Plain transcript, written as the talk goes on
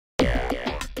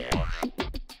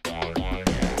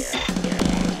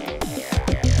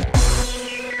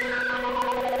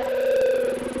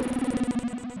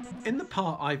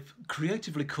part I've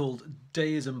creatively called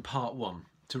Deism Part 1.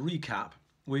 To recap,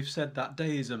 we've said that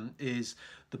deism is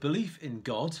the belief in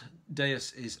God.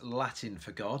 Deus is Latin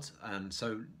for God, and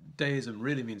so deism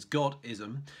really means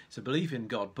Godism. It's a belief in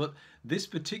God, but this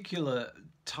particular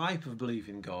type of belief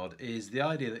in God is the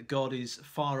idea that God is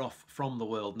far off from the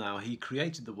world now. He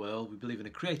created the world, we believe in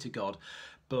a creator God,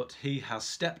 but he has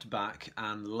stepped back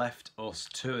and left us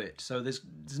to it. So there's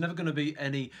never going to be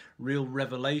any real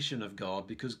revelation of God,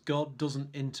 because God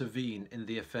doesn't intervene in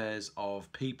the affairs of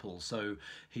people. So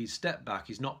he's stepped back,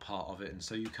 he's not part of it, and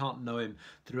so you can't know him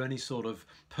through any sort of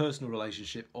personal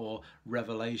relationship or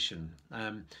revelation.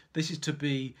 This is to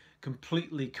be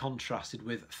completely contrasted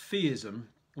with theism,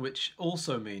 which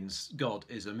also means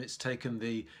Godism. It's taken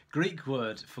the Greek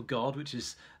word for God, which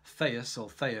is theos or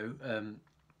theos,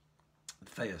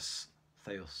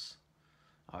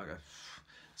 okay.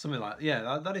 Something like,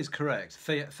 yeah, that is correct.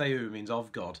 Theou means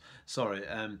of God. Sorry,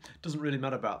 doesn't really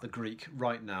matter about the Greek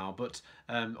right now, but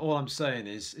all I'm saying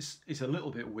is it's a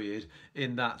little bit weird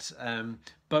in that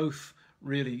both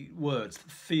really words,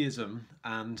 theism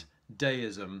and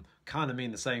deism, kind of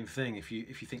mean the same thing. If you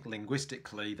think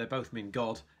linguistically, they both mean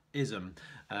God-ism.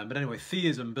 But anyway,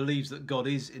 theism believes that God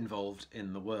is involved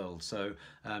in the world. So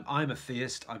I'm a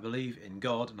theist. I believe in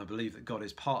God, and I believe that God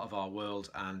is part of our world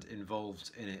and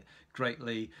involved in it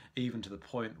greatly, even to the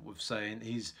point of saying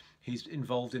he's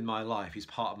involved in my life. He's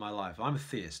part of my life. I'm a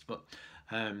theist, but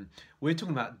we're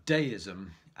talking about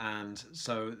deism, and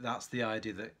so that's the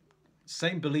idea that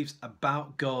same beliefs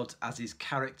about God as his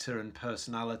character and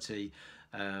personality,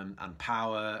 and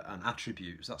power and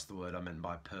attributes. That's the word I meant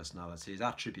by personality, is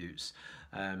attributes,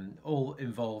 all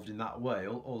involved in that way,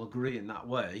 all agree in that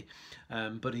way,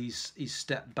 but he's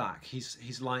stepped back.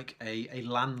 He's like a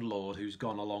landlord who's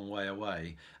gone a long way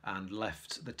away and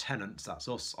left the tenants, that's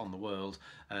us on the world,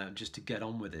 just to get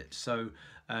on with it. So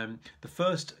the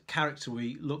first character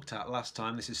we looked at last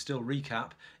time, this is still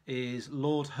recap, is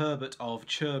Lord Herbert of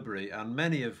Cherbury, and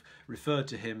many have referred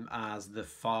to him as the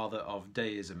father of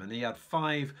deism, and he had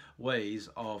five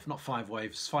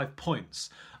points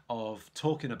of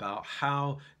talking about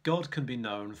how God can be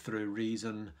known through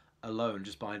reason alone,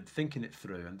 just by thinking it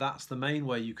through. And that's the main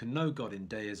way you can know God in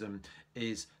deism,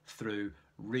 is through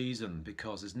reason,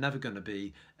 because there's never going to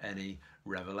be any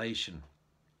revelation.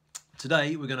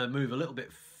 Today we're going to move a little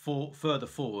bit further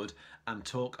forward and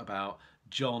talk about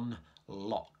John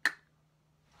Locke.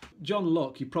 John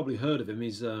Locke, you've probably heard of him.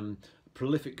 He's a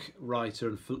prolific writer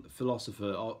and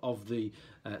philosopher of the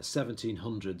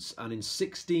 1700s, and in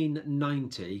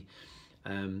 1690,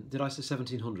 did I say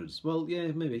 1700s? Well, yeah,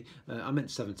 maybe. I meant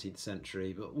 17th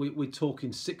century, but we're talking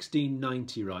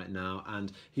 1690 right now,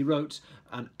 and he wrote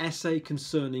an essay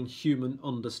concerning human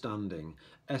understanding.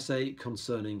 Essay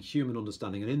concerning human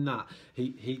understanding, and in that,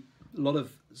 a lot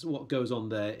of what goes on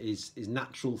there is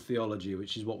natural theology,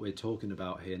 which is what we're talking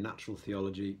about here. Natural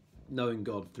theology, knowing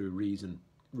God through reason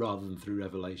rather than through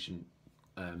revelation,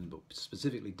 but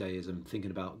specifically deism,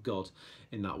 thinking about God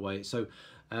in that way. So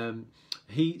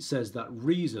he says that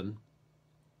reason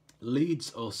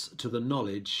leads us to the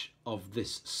knowledge of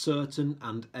this certain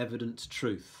and evident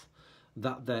truth,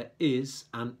 that there is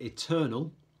an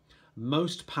eternal,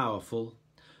 most powerful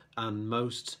and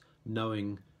most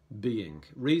knowing being.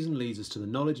 Reason leads us to the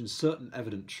knowledge and certain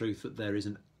evident truth that there is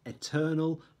an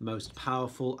eternal, most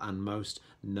powerful and most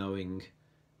knowing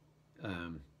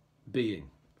being,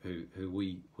 who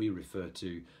we refer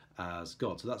to as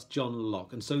God. So that's John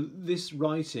Locke, and so this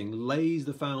writing lays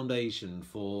the foundation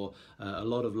for a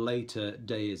lot of later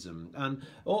deism. And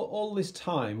all this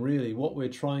time, really, what we're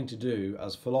trying to do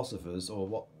as philosophers, or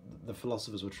what the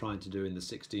philosophers were trying to do in the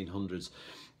 1600s,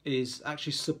 is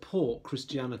actually support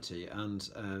Christianity and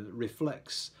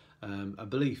reflects a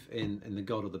belief in the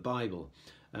God of the Bible.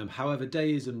 However,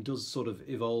 deism does sort of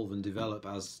evolve and develop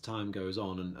as time goes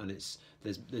on, and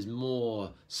there's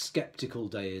more skeptical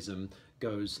deism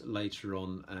goes later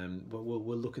on.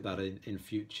 We'll look at that in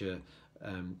future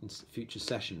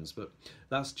sessions. But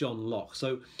that's John Locke.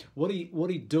 So what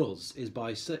he does is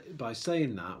by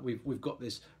saying that we've got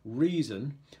this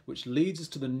reason which leads us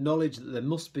to the knowledge that there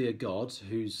must be a God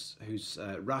who's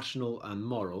rational and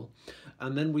moral,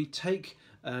 and then we take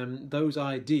those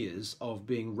ideas of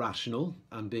being rational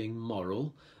and being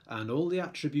moral and all the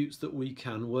attributes that we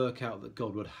can work out that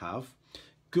God would have,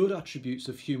 good attributes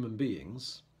of human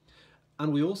beings,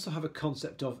 and we also have a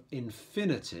concept of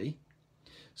infinity.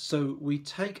 So we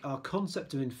take our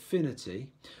concept of infinity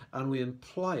and we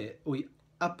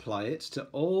apply it to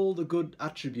all the good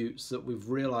attributes that we've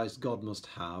realized God must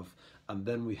have, and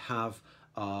then we have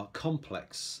our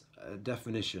complex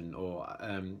definition or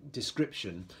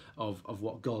description of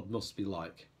what God must be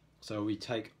like. So we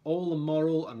take all the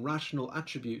moral and rational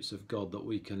attributes of God that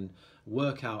we can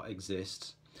work out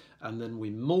exist, and then we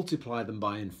multiply them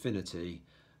by infinity,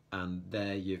 and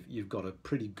there you've got a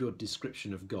pretty good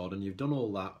description of God, and you've done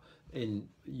all that in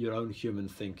your own human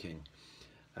thinking.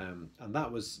 And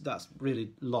that's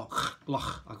really Locke.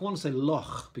 I want to say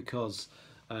Locke because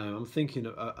I'm thinking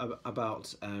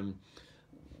about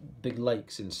big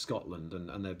lakes in Scotland,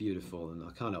 and they're beautiful, and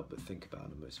I can't help but think about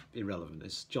them. It's irrelevant.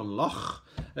 It's John Locke.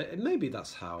 Maybe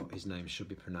that's how his name should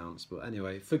be pronounced, but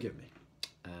anyway, forgive me.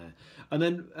 And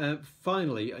then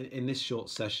finally, in this short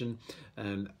session,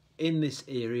 in this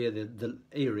era, the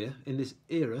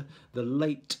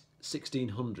late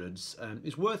 1600s,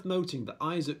 it's worth noting that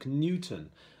Isaac Newton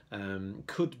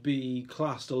could be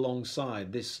classed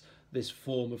alongside this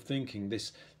form of thinking,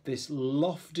 this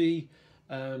lofty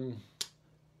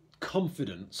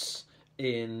confidence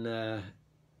in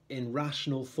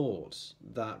rational thought,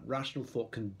 that rational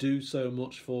thought can do so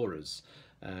much for us.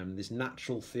 This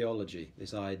natural theology,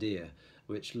 this idea,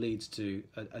 which leads to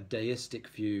a deistic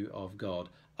view of God.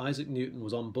 Isaac Newton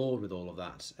was on board with all of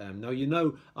that. Now, you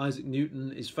know, Isaac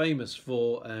Newton is famous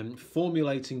for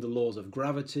formulating the laws of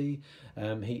gravity.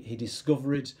 He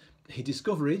discovered the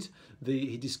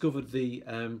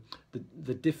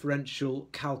differential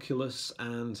calculus,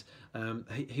 and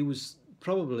he was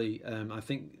probably, I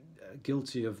think,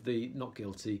 guilty of not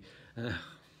guilty.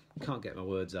 Can't get my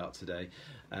words out today.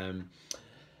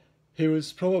 He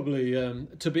was probably,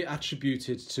 to be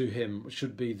attributed to him,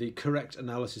 should be the correct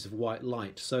analysis of white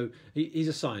light. So he's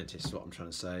a scientist, is what I'm trying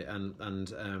to say, and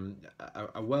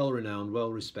a well-renowned,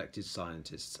 well-respected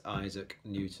scientist, Isaac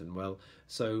Newton. Well,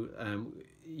 so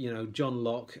you know, John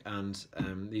Locke and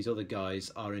these other guys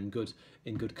are in good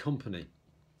company.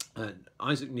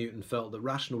 Isaac Newton felt that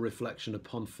rational reflection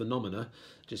upon phenomena,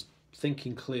 just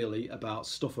thinking clearly about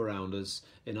stuff around us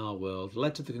in our world,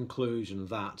 led to the conclusion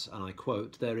that, and I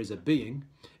quote, there is a being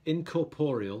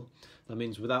incorporeal, that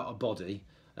means without a body,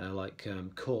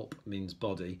 corp means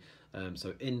body,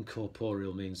 so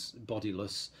incorporeal means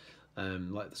bodiless,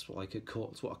 that's what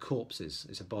a corpse is.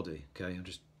 It's a body. Okay, I'm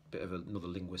just a bit of another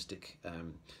linguistic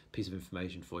piece of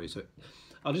information for you. So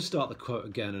I'll just start the quote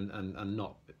again and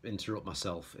not interrupt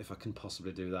myself if I can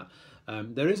possibly do that.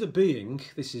 There is a being,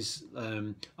 this is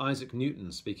Isaac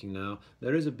Newton speaking now,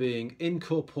 there is a being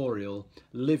incorporeal,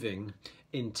 living,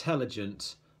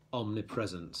 intelligent,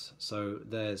 omnipresent. So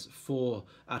there's 4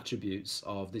 attributes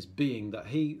of this being that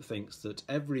he thinks that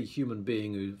every human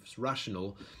being who's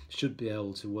rational should be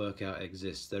able to work out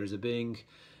exists. There is a being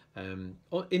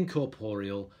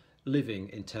incorporeal, living,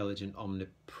 intelligent,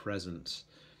 omnipresent.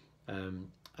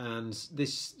 And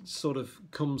this sort of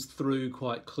comes through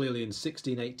quite clearly in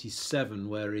 1687,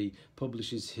 where he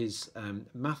publishes his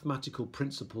Mathematical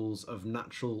Principles of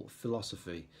Natural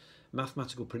Philosophy.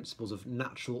 Mathematical Principles of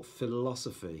Natural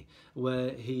Philosophy,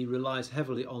 where he relies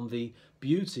heavily on the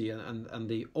beauty and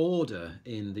the order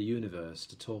in the universe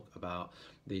to talk about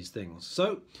these things.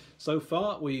 So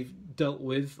far we've dealt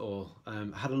with, or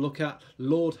had a look at,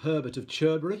 Lord Herbert of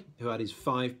Cherbury, who had his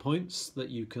 5 points that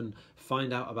you can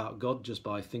find out about God just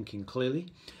by thinking clearly.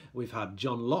 We've had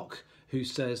John Locke, who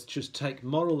says just take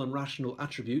moral and rational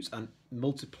attributes and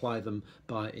multiply them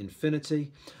by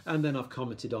infinity. And then I've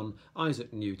commented on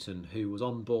Isaac Newton, who was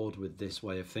on board with this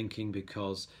way of thinking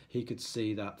because he could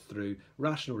see that through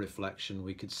rational reflection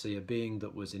we could see a being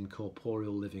that was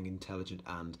incorporeal, living, intelligent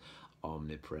and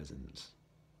omnipresent.